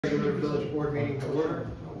Regular village board meeting to order.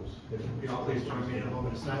 If you all please join me in a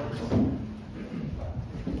moment of silence.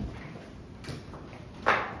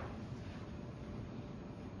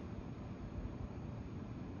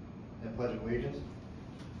 And pledge of allegiance.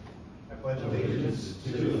 I pledge Allegiance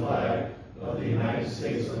to the flag of the United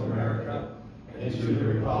States of America and to the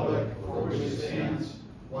republic for which it stands,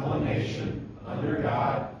 one nation, under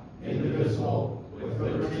God, indivisible, with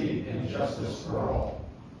liberty and justice for all.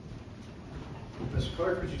 Mr.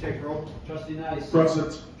 Clerk, would you take roll? Trustee Nice.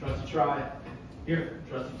 Present. Trustee Try. Here.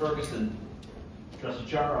 Trustee Ferguson. Trustee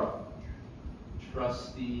Charo.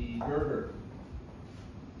 Trustee Gerger.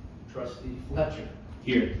 Trustee Fletcher.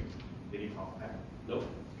 Here. Did he call back? Nope.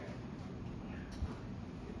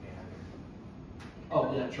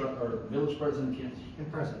 Oh, yeah, or Village President Kent. And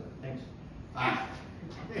President, thanks.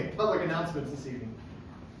 Hey, public announcements this evening.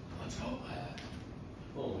 Let's hope that.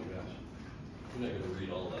 Oh my gosh. You're not gonna read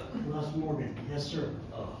all that. Les Morgan, yes, sir.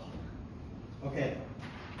 Oh. Okay.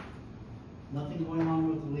 Nothing going on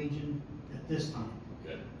with the Legion at this time.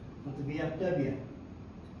 Okay. With the VFW,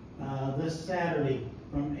 this Saturday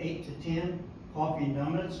from 8 to 10, coffee and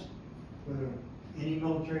donuts for any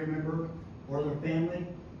military member or their family.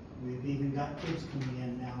 We've even got kids coming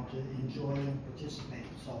in now to enjoy and participate,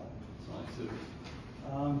 so. It's nice.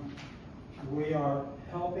 We are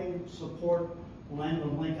helping support Land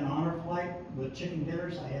of Lincoln Honor Flight with chicken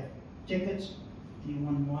dinners. I have tickets. If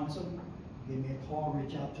anyone wants them, give me a call,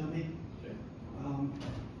 reach out to me. Okay.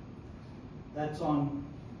 That's on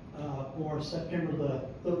for September the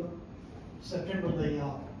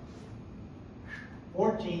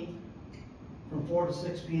 14th from 4 to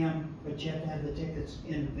 6 p.m. But you have to have the tickets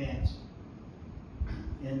in advance.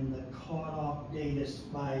 And the cutoff date is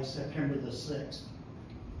by September the 6th.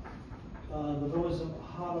 The Village of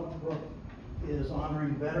Hoddlebrook is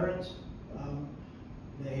honoring veterans.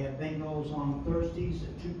 They have bingos on Thursdays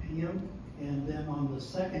at 2 p.m. and then on the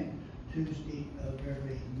second Tuesday of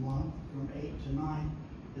every month from 8 to 9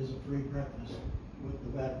 is a free breakfast with the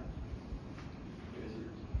veterans. You guys are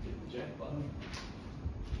getting the jackpot.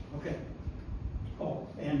 Okay. Oh,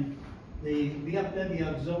 and the VFW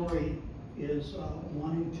Auxiliary is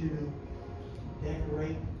wanting to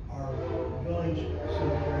decorate our village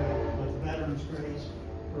cemetery with veterans graves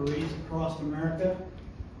for Wreaths Across America.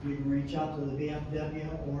 You can reach out to the VFW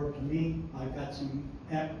or to me. I've got some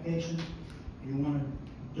applications. If you want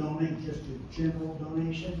to donate just a general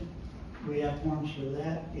donation, we have forms for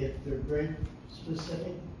that. If they're grade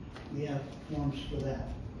specific, we have forms for that.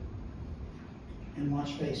 And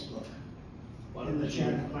watch Facebook in the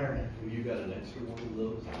channel clarity. You got an extra one of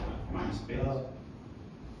those? MySpace?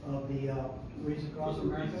 Of the Wreaths Across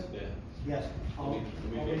America? Yeah. Yes. Let me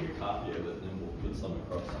make a copy of it and then we'll put some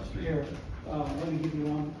across the street. Here, let me give you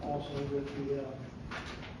one also with the,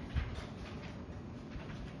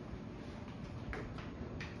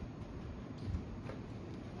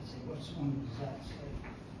 let's see, what's one does that say?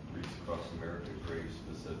 Wreaths Across America, grave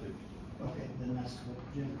specific. Okay, then that's the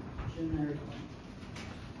generic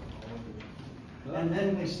one. And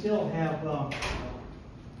then we still have,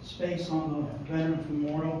 space on the Veterans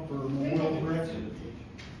Memorial for Memorial Bricks.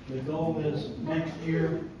 The goal is next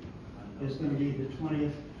year is going to be the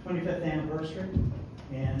 25th anniversary,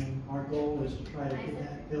 and our goal is to try to get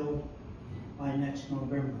that filled by next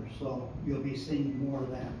November. So you'll be seeing more of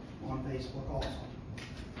that on Facebook also.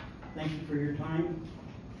 Thank you for your time.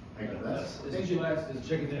 Thank you, Les. Isn't you last, is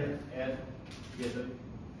chicken dinner, Ed? You get it?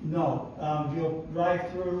 No, you'll drive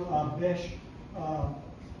through Bish on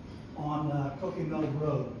Cookie Mill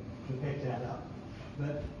Road to pick that up.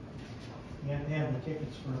 But you have to have the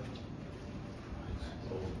tickets for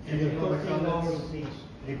Any public $15 comments? apiece.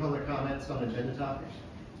 Any public comments on agenda topics?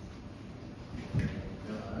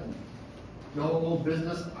 No old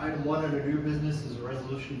business. Item 1 under new business is a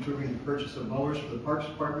resolution approving the purchase of mowers for the Parks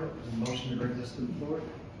Department. Is a motion to bring this to the floor?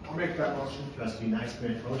 I'll make that motion. Trustee Nice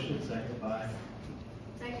made a motion, second by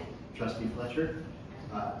Second. Trustee Fletcher.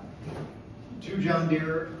 2 John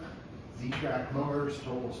Deere Z-Track mowers,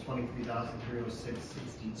 totals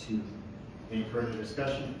 $23,306.62. Any further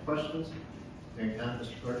discussion, questions? Hearing none,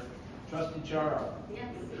 Mr. Clerk. Trustee Charo. Yes.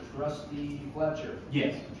 Trustee Fletcher.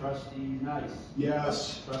 Yes. Trustee Nice.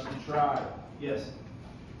 Yes. Trustee Try. Yes.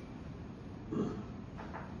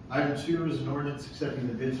 Item 2 is an ordinance accepting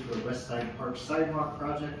the bids for the West Side Park Sidewalk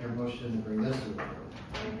Project. Your motion to bring this to the floor.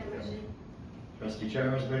 Make that motion. Trustee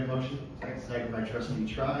Chairman's made a motion, second by Trustee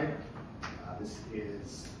Try. This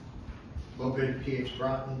is low bid PH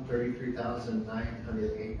Broughton,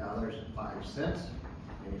 $33,908.05.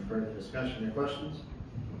 Any further discussion or questions?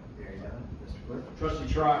 Hearing none, Mr. Clerk. Trustee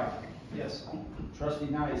Try. Yes. Trustee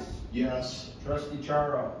Nice. Yes. Trustee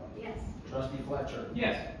Charo. Yes. Trustee Fletcher.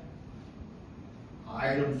 Yes.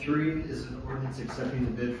 Item 3 is an ordinance accepting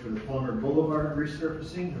the bid for the Plummer Boulevard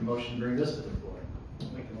resurfacing. A motion to bring this to the floor.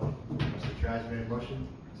 Make a motion. Trustee Trice made a motion,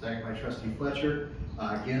 second by trustee Fletcher.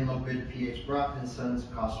 Again, low bid PH Broughton and Sons,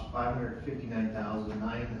 cost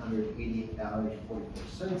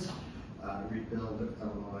 $559,988.44. Rebuild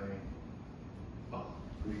Illinois,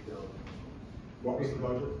 rebuild. What was the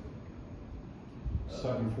budget?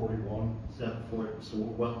 741. 740, so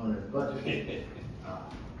we're well under the budget.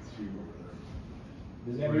 Three more.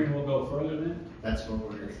 Does that mean we'll go further then? That's what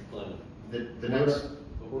we're, the next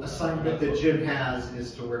assignment that Jim has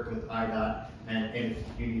is to work with IDOT, and if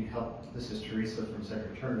you need help, this is Teresa from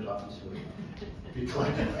Secretary Turner's office, who would be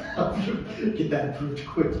glad to help you get that approved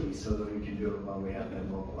quickly, so that we can do it while we have them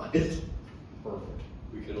mobilized. Perfect.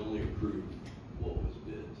 We can only approve what was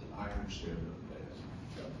bid. I understand that.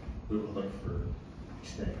 We will look for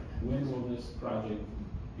extending When will this project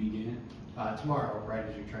begin? that. Tomorrow, right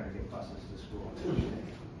as you're trying to get buses to school.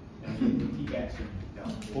 And keep asking.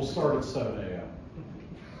 We'll start at 7 a.m.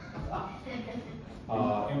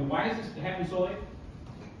 And why is this happening so late?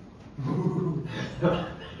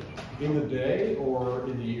 In the day or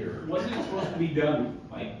in the year? Wasn't it supposed to be done,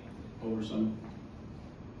 like, over some?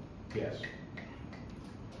 Yes.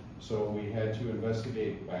 So we had to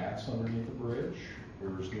investigate bats underneath the bridge.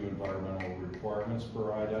 There's new environmental requirements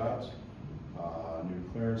for IDOT, new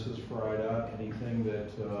clearances for IDOT. Anything that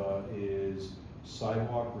is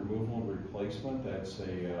sidewalk removal and replacement, that's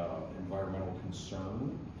a environmental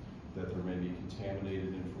concern, that there may be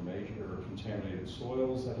contaminated information or contaminated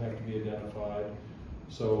soils that have to be identified.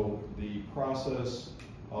 So the process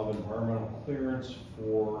of environmental clearance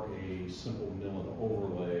for a simple mill and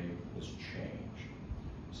overlay has changed.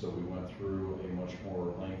 So we went through a much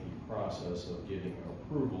more lengthy process of getting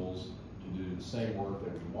approvals to do the same work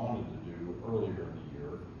that we wanted to do earlier in the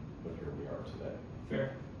year, but here we are today.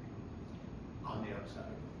 Fair. On the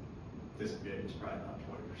upside, this bid is probably about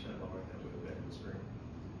 20% lower than it would have been in the spring.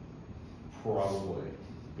 Probably,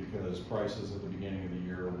 because prices at the beginning of the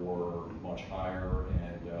year were much higher,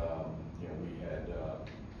 and we had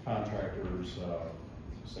contractors,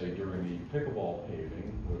 say during the pickleball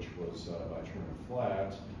paving, which was by Truman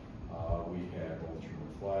Flat, we had both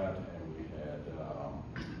Truman Flat and we had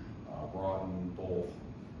Broughton both.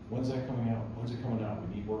 When's that coming out? When's it coming out?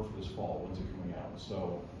 We need work for this fall. When's it coming out?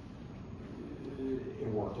 So it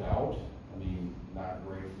worked out. I mean, not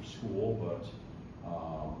great for school, but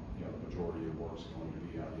the majority of work is going to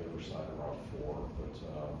be on the other side of Route 4, but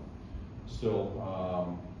still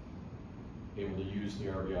able to use the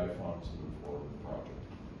RBI funds to move forward with the project.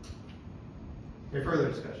 Any further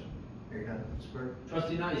discussion? Hearing none, Ms. Clerk?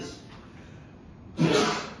 Trustee Nice.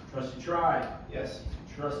 Trustee Tribe. Yes.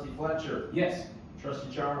 Trustee Fletcher. Yes. Trustee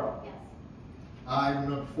Charo. Yes. Item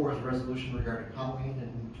number 4 is a resolution regarding Halloween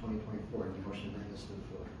in 2024. Any motion to bring this to the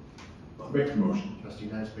floor? I'll make the motion. Trustee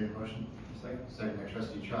Nice made a motion. Second by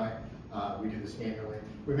trustee Tribe. We do this annually.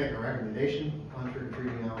 We make a recommendation on trick or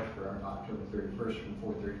treating hours for our October 31st from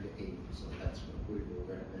 4:30 to 8. So that's what we will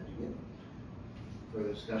recommend again.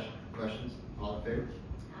 Further discussion, questions? All in favor?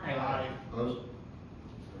 Aye. Opposed? So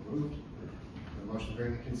moved. The motion to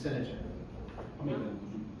bring the consent agenda. I'll make that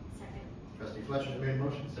motion. Second. Trustee Fletcher made a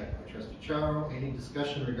motion, second by trustee Charo. Any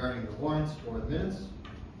discussion regarding the warrants or the minutes?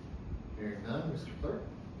 Hearing none, Mr. Clerk?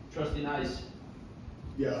 Trustee Nice.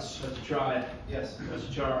 Yes. Trustee Tribe. Yes.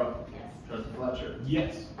 Trustee Charo. Yes. Trustee Fletcher.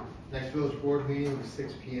 Yes. Next village board meeting is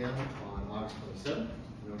 6 p.m. on August 27th.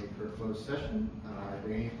 No need for a closed session. Are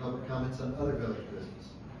there any public comments on other village business?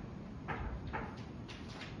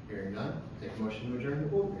 Hearing none, take a motion to adjourn the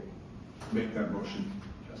board meeting. Make that motion.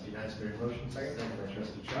 Trustee Nice made a motion, second by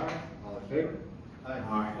trustee Charo. All in favor?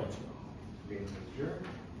 Aye. Meeting is adjourned.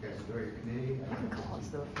 You guys enjoy your committee. Yeah,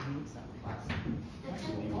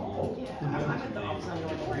 I'm at the office on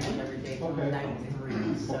North Branch every day from Okay. 9 to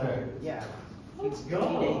 3, so, Okay. yeah. Let's If you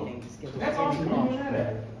go. need anything, just give us That's a awesome. call.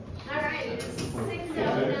 All right, it's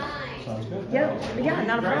 6:09. Sounds good. Yeah,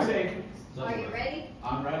 not a Drive problem. safe. Are you ready?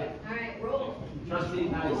 I'm ready. All right, roll. Trustee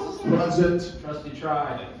Nice. Present. Trustee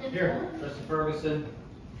Tribe. Here. Trustee Ferguson.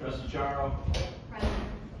 Trustee Charo. Present.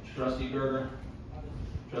 Trustee Gerger.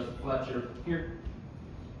 Trustee Fletcher. Here.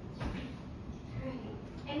 All right.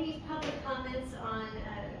 Any public comments on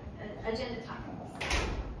agenda topics?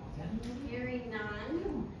 Hearing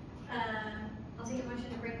none, I'll take a motion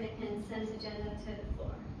to bring the consent agenda to the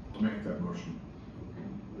floor. I'll make that motion.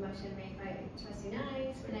 Motion made by trustee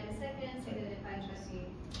Nice, can I have a second? Seconded by trustee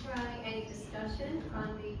Fry. Any discussion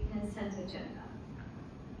on the consent agenda?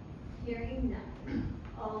 Hearing none.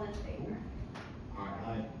 All in favor?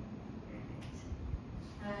 Aye.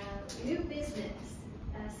 New business,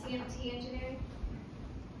 CMT Engineering.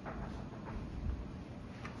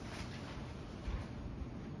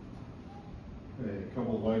 Okay, a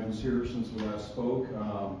couple of items here since we last spoke.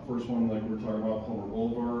 First one, like we were talking about Palmer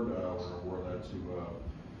Boulevard, we're awarding that to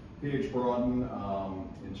PH Broughton.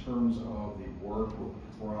 In terms of the work,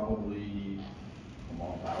 we're probably a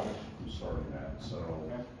month out from starting that. So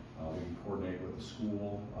we can coordinate with the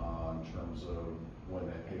school in terms of when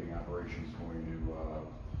that paving operation is going to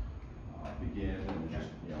begin, and just,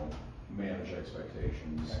 you know, manage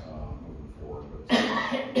expectations moving forward. But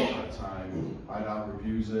by the time IDOT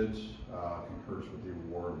reviews it, concurs with the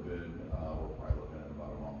award bid, we're probably looking at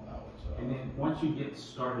about a month out. And then once you get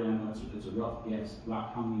started, I know it's a rough guess,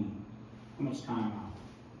 about how much time out?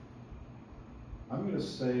 I'm gonna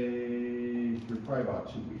say you're probably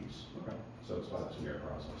about 2 weeks. Okay. So it's about a 2-year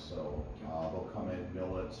process. So they'll come in,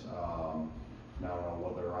 mill it. Now I don't know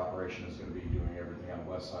whether their operation is gonna be doing everything on the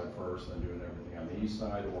west side first, then doing everything on the east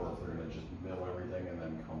side, or if they're gonna just mill everything and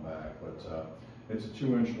then come back. But it's a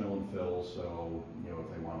 2-inch mill and fill, so you know, if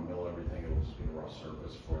they wanna mill everything, it'll just be a rough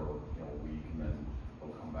surface for, you know, a week, and then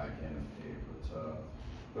they'll come back in and pave. But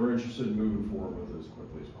they're interested in moving forward with it as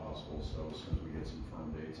quickly as possible. So as soon as we get some firm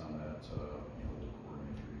dates on that, you know, we'll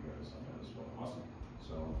coordinate for you guys on that as well. Awesome.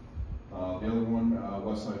 So the other one,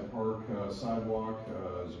 West Side Park sidewalk,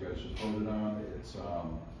 as you guys just voted on, it's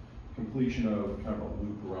completion of kind of a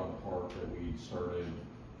loop around the park that we started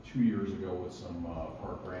 2 years ago with some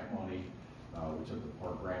park grant money. We took the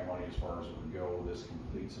park grant money as far as it would go. This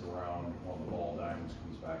completes it around one of the ball diamonds,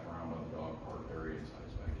 comes back around by the dog park area and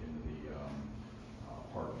ties back into the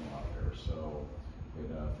parking lot there. So we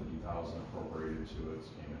had 50,000 appropriated to it.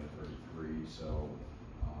 It came in at 33, so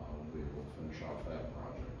we'll be able to finish off that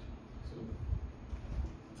project.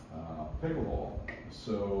 Pickleball.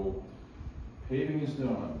 So paving is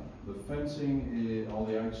done. The fencing, all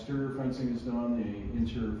the exterior fencing is done. The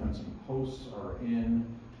interior fencing posts are in.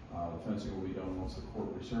 The fencing will be done once the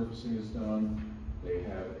court resurfacing is done. They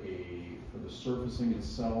have for the surfacing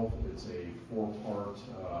itself, it's a 4-part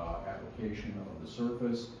application of the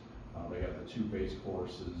surface. They got the 2 base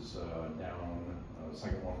courses down. The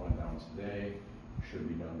second one went down today. Should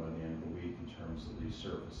be done by the end of the week in terms of the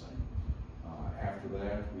surfacing. After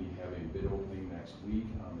that, we have a bid opening next week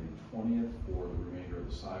on the 20th for the remainder of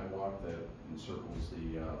the sidewalk that encircles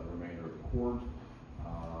the remainder of the court.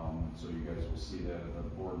 So you guys will see that at the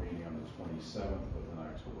board meeting on the 27th with an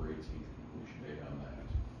October 18th conclusion date on that.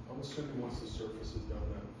 I'm assuming once the surface is done,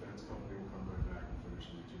 that fence company will come right back and finish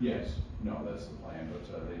the 2 Yes, no, that's the plan, but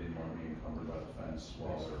they didn't want to be encumbered by the fence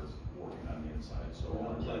while they're working on the inside, so. We're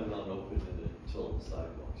not planning on opening it until the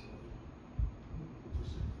sidewalks.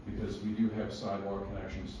 Because we do have sidewalk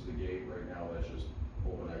connections to the gate right now, that's just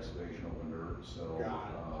open excavation, open dirt, so.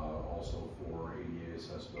 Also for ADA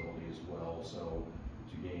accessibility as well, so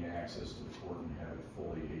to gain access to the court and have it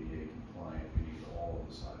fully ADA compliant, we need all of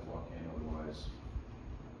the sidewalk in, otherwise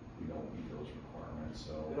we don't meet those requirements,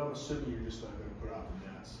 so. And I'm assuming you're just not gonna put out the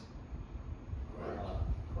nets. Right.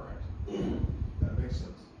 Correct. That makes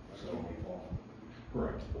sense. So,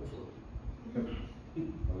 correct. Yep.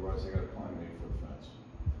 Otherwise, they gotta climb 8-foot fence.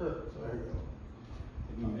 There you go.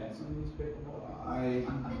 Have you met some of these pickleball?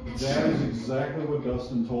 That is exactly what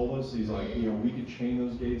Dustin told us. He's like, you know, we could chain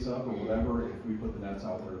those gates up or whatever. If we put the nets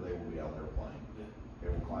out there, they will be out there playing. They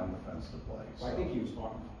will climb the fence to play. Well, I think he was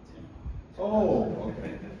talking about Tim. Oh,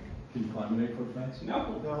 okay. Can you climb an 8-foot fence?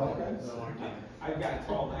 No. Okay. No, I can't. I've got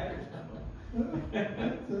tall ladders.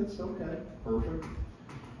 That's okay. Perfect.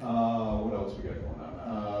 What else we got going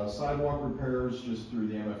on? Sidewalk repairs just through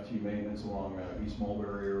the MFT maintenance along East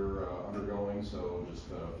Mulberry are undergoing, so just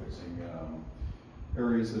fixing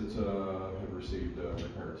areas that have received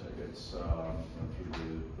repair tickets through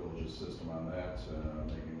the village's system on that,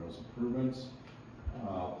 making those improvements.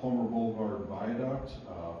 Palmer Boulevard Viaduct,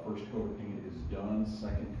 first coat of paint is done,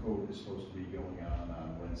 second coat is supposed to be going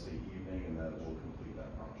on Wednesday evening, and that will complete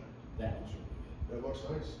that project. That was really good. That looks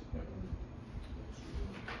nice. Yep.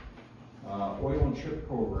 Oil and chip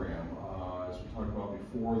program, as we talked about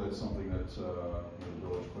before, that's something that the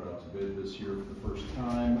village put out to bid this year for the first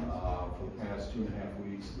time. For the past 2.5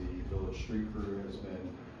 weeks, the village street crew has been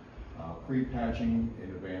pre-patching in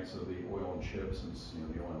advance of the oil and chip, since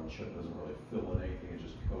the oil and chip doesn't really fill in anything, it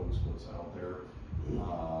just coats what's out there.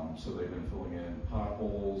 So they've been filling in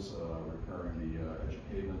potholes, repairing the edge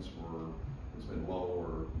of pavements where it's been low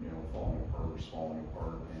or falling apart or falling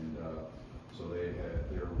apart, and so they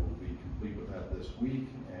will be complete with that this week,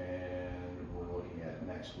 and we're looking at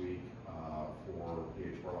next week for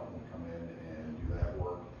PH Broughton to come in and do that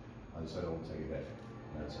work. Like I said, it'll take a day.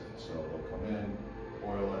 That's it. So they'll come in,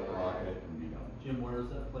 oil it, rock it, and be done. Jim, where is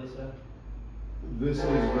that place at? This is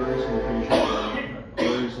various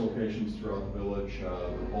locations throughout the village.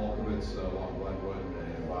 The bulk of it's along Glenwood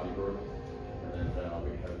and Bodybrook. And then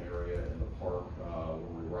we have an area in the park where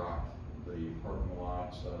we rocked the parking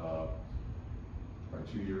lot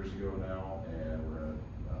about 2 years ago now, and we're going to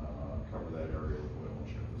cover that area with oil and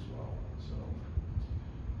chip as well. So,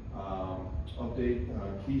 update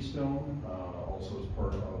Keystone, also as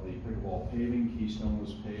part of the pickleball paving. Keystone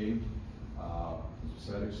was paved. As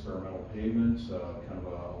I said, experimental pavement, kind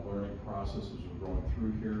of a learning process as we're going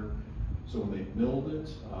through here. So when they milled it,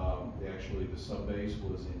 the sub base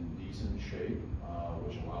was in decent shape,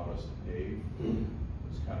 which allowed us to pave.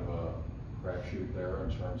 It's kind of a crapshoot there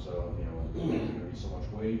in terms of, you know, going to be so much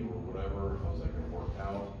weight or whatever, how's that going to work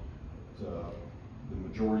out? The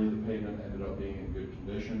majority of the pavement ended up being in good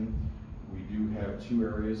condition. We do have 2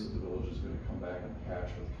 areas that the village is going to come back and patch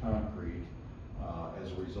with concrete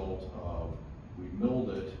as a result of we milled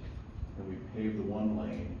it and we paved the one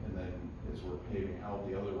lane, and then as we're paving out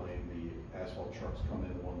the other lane, the asphalt trucks come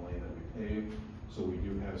in the one lane that we paved. So we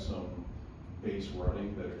do have some base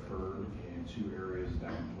running that occurred in 2 areas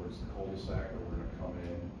down towards the cul-de-sac that we're going to come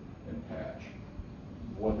in and patch.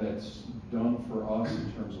 What that's done for us in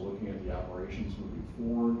terms of looking at the operations moving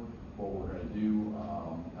forward, what we're going to do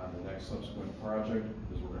on the next subsequent project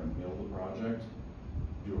is we're going to mill the project,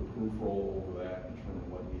 do a proof roll over that, determine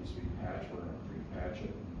what needs to be patched. We're going to pre-patch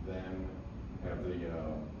it, then have the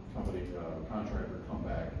contractor come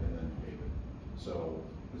back and then pave it. So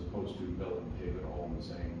as opposed to mill and pave it all in the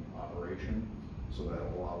same operation, so that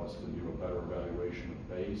will allow us to do a better evaluation of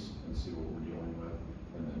base and see what we're dealing with,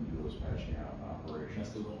 and then do those patching out operations.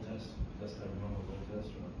 That's the roll test. That's kind of a normal roll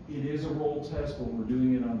test, or? It is a roll test, but we're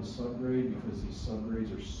doing it on the subgrade because these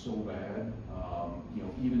subgrades are so bad. You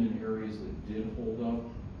know, even in areas that did hold up,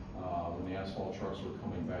 when the asphalt trucks were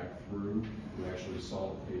coming back through, we actually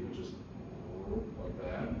saw the pavement just like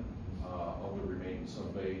that of the remaining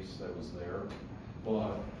subbase that was there.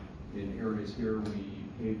 But in areas here, we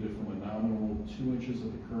paved it from a nominal 2 inches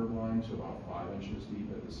of the curb line to about 5 inches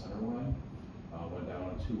deep at the center line. Went down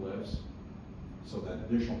on 2 lifts. So that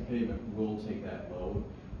additional pavement will take that load,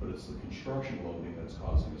 but it's the construction loading that's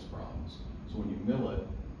causing us problems. So when you mill it,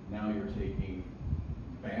 now you're taking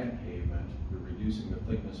bad pavement, you're reducing the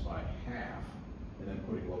thickness by half, and then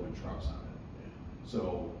putting loaded trucks on it.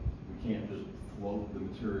 So we can't just float the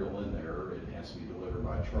material in there. It has to be delivered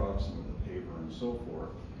by trucks and with the paver and so forth.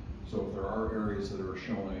 So if there are areas that are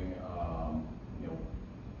showing, you know,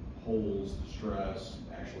 holes, distress,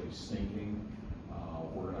 actually sinking,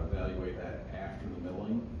 we're going to evaluate that after the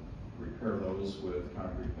milling, repair those with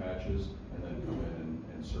concrete patches, and then come in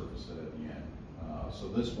and surface it at the end. So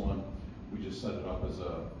this one, we just set it up as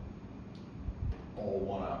a all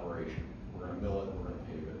one operation. We're going to mill it and we're going to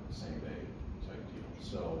pave it the same day type deal.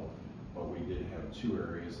 So, but we did have 2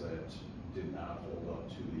 areas that did not hold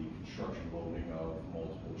up to the construction loading of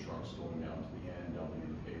multiple trucks going down to the end, dumping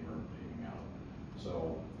in the paver and paving out.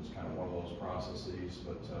 So it's kind of one of those processes,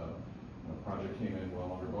 but the project came in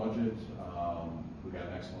well under budget. We got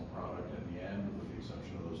an excellent product at the end, with the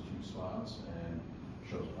exception of those 2 spots, and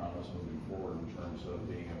shows promise moving forward in terms of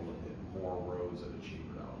being able to hit more roads at a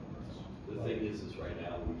cheaper dollar price. The thing is right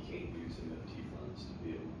now, we can't use MFT funds to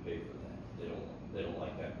be able to pay for that. They don't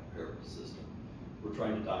like that comparable system. We're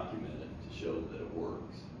trying to document it to show that it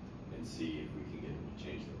works and see if we can get them to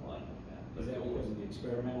change their mind on that. Is that because of the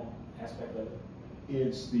experimental aspect of it?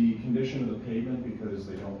 It's the condition of the pavement, because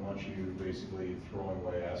they don't want you basically throwing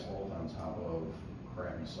away asphalt on top of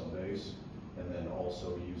crappy subbase, and then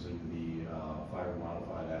also using the fiber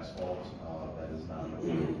modified asphalt that is not an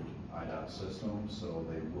approved IDOT system, so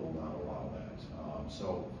they will not allow that.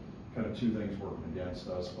 So kind of 2 things working against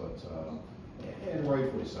us, but and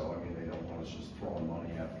rightfully so. I mean, they don't want us just throwing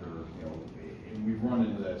money after, you know, and we've run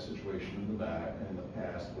into that situation in the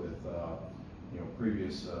past with you know,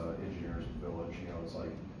 previous engineers in the village. You know, it's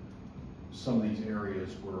like some of these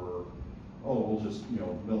areas were, oh, we'll just, you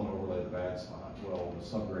know, mill and overlay the bad spot. Well, the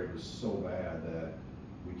subgrade was so bad that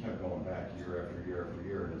we kept going back year after year after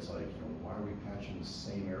year, and it's like, you know, why are we patching the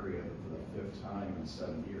same area for the 5th time in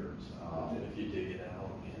 7 years? And if you dig it out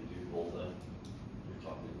and do roll that, you're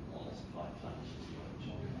talking almost 5 times as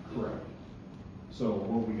much. Correct. So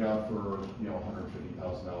what we got for, you know, $150,000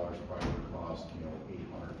 probably cost, you know,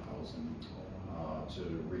 $800,000 to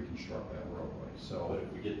reconstruct that roadway. So, but if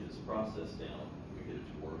we get this process down, we get it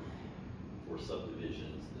to work for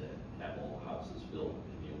subdivisions that have all the houses built,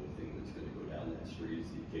 and the only thing that's going to go down that street is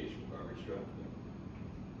the occasional garbage truck.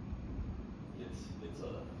 It's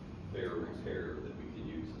a fair repair that we can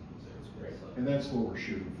use in those areas. and that's what we're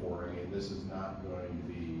shooting for. I mean, this is not going to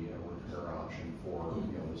be a repair option for,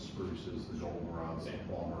 you know, the spruces, the goldenrods, the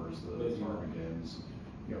plumbers, the ptarmigans,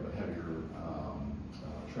 you know, the heavier,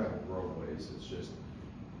 traveled roadways. It's just,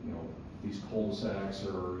 you know, these cul-de-sacs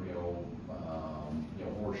are, you know,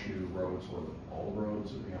 horseshoe roads where all the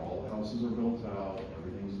roads, you know, all the houses are built out,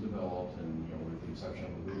 everything's developed, and, you know, with the exception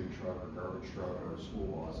of a moving truck or garbage truck or a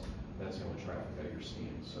school bus, that's the only traffic that you're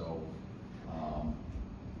seeing. So,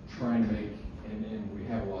 trying to make, and we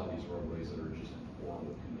have a lot of these roadways that are just in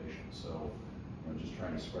horrible condition. So, you know, just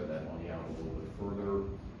trying to spread that money out a little bit further,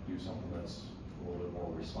 do something that's a little bit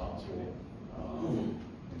more responsible, and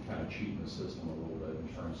kind of cheaten the system a little bit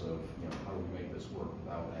in terms of, you know, how do we make this work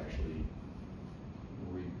without actually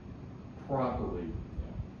properly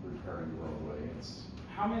repairing the roadway. It's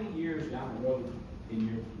How many years down the road, in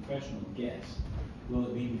your professional guess, will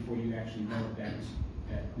it be before you actually know that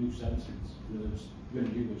new substance really is going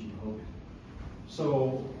to do what you hope?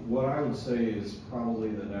 so what I would say is probably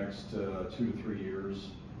the next 2 to 3 years,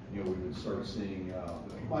 you know, we would start seeing,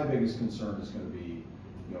 my biggest concern is going to be,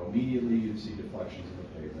 you know, immediately you'd see deflections in the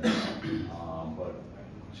pavement, but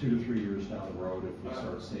 2 to 3 years down the road, if we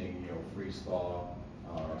start seeing, you know, freeze thaw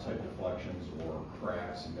type deflections or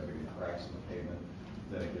cracks, significant cracks in the pavement,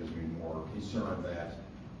 then it gives me more concern that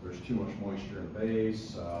there's too much moisture in the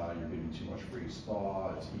base, you're getting too much freeze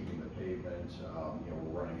thaw, it's heating the pavement, you know,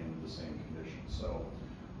 we're running into the same conditions. So,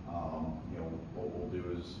 you know, what we'll do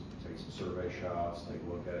is take some survey shots, take a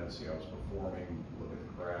look at it, see how it's performing, look at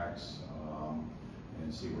the cracks,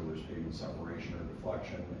 and see where there's pavement separation or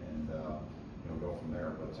deflection, and you know, go from there.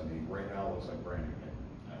 But I mean, right now it looks like brand new pavement.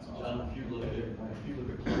 John, if you look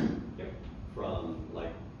at from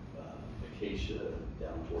like Acacia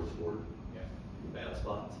down towards Ford, the bad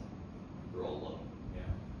spots, they're all low. Yeah.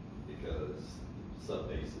 Because sub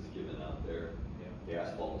base is given out there, the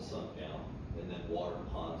asphalt is sunk down, and then water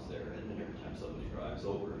ponds there, and then every time somebody drives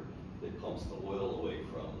over, it pumps the oil away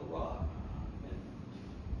from the rock, and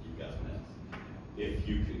you've got a mess. If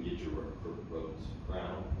you can get your roads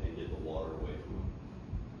ground and get the water away from them,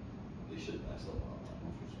 they shouldn't last a while.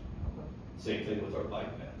 Same thing with our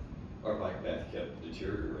bike path. Our bike path kept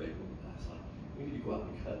deteriorating. I was like, we need to go out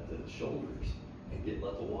and cut the shoulders and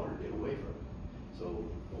let the water get away from it. So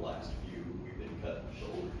the last few, we've been cutting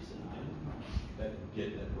shoulders and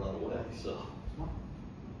getting it run away. So.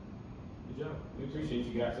 Good job. We appreciate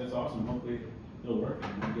you guys. That's awesome. Hopefully it'll work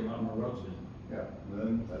and we'll get a lot more roads done. Yeah, and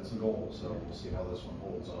then that's the goal. So we'll see how this one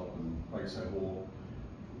holds up. And like I said, we'll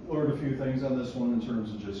learn a few things on this one in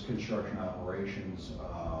terms of just construction operations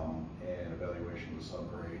and evaluation of the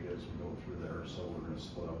subgrade as we go through there. So we're going to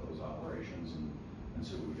split up those operations and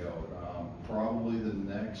see where we go. Probably the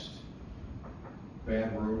next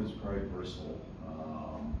bad road is probably Bristol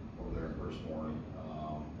over there in Bristol.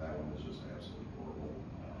 That one is just absolutely horrible.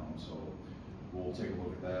 So we'll take a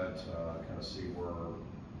look at that, kind of see where,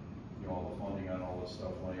 you know, all the funding on all this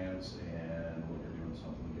stuff lands, and look at doing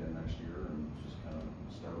something again next year, and just kind of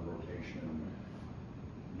start a rotation and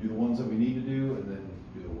do the ones that we need to do, and then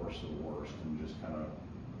do the worst of the worst, and just kind of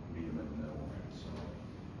meet them in the middle. So,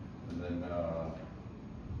 and then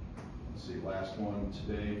let's see, last one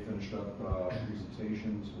today, finished up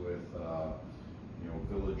presentations with you know,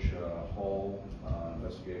 Village Hall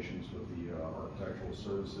investigations with the architectural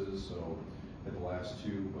services. So had the last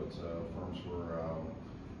two, but firms were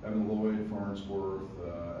Evan Lloyd, Farnsworth,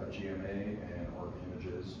 GMA, and Art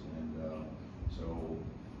Images, and so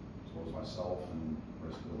as well as myself and the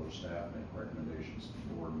rest of the village staff make recommendations to the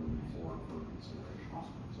board moving forward for consideration.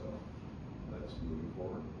 So that's moving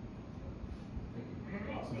forward.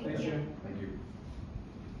 Awesome. Thank you. Thank you.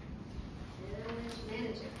 Village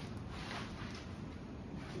manager.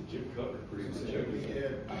 Jim covered pretty much everything.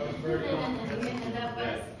 Yeah, I was very comfortable.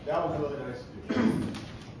 That was really nice.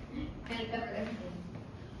 Kind of covered everything.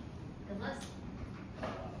 Unless,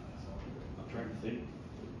 I'm trying to think.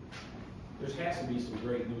 There has to be some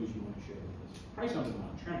great news you want to share with us. Probably something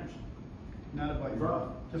on Trenters. Not about your golf,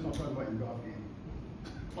 just don't talk about your golf game.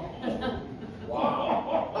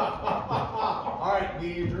 All right,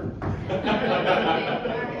 Deidre.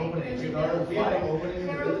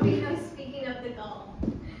 there will be no speaking of the golf.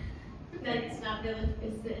 That's not village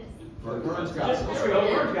business. Vern's got Let's go.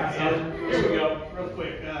 Vern's got some. Here we go, real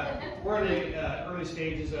quick. We're in the early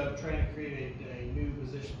stages of trying to create a new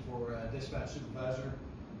position for dispatch supervisor.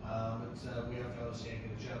 We have to obviously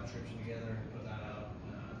get a job description together and put that out,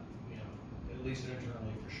 you know, at least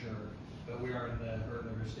internally for sure. But we are in the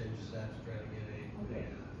earlier stages of that to try to get a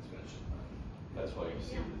dispatch supervisor. That's why you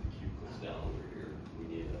see that the cubicles down over here, we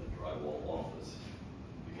need a drywall office,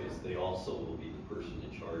 because they also will be the person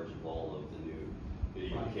in charge of all of the new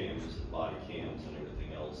video cams and body cams and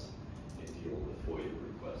everything else. and deal with FOIA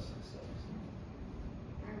requests and stuff.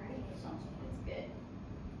 All right, That sounds fun. that's good.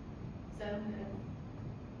 So,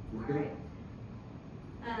 We're all good. right.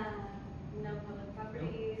 No public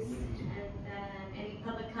properties, and then any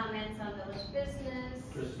public comments on village business?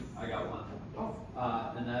 Chris, I got one.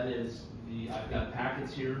 And that is I've got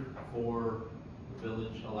packets here for the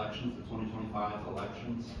village elections, the 2025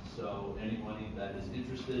 elections. So anybody that is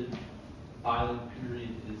interested, filing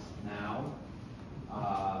period is now.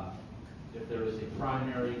 If there is a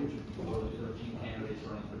primary, which would be for the 13 candidates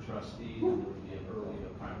running for trustee, then there would be an early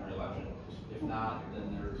primary election. If not,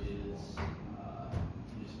 then there is,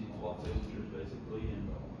 you just need 12 signatures basically, and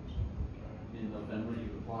in November you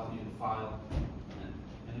apply, you file, and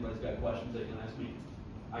anybody's got questions, they can ask me.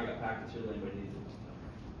 I got packets here, if anybody needs it.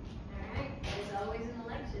 All right, there's always an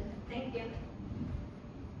election, thank you.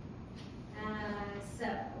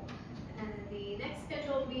 The next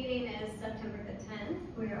scheduled meeting is September the 10th.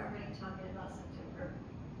 We are already talking about September.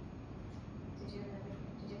 Did you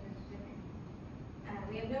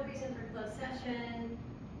we have no reason for closed session,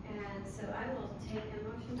 and so I will take a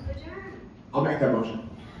motion to adjourn. I'll make that motion.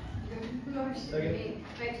 Motion made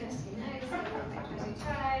by trustee Knight, seconded by trustee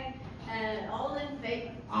Tribe, and all in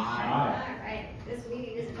favor? Aye.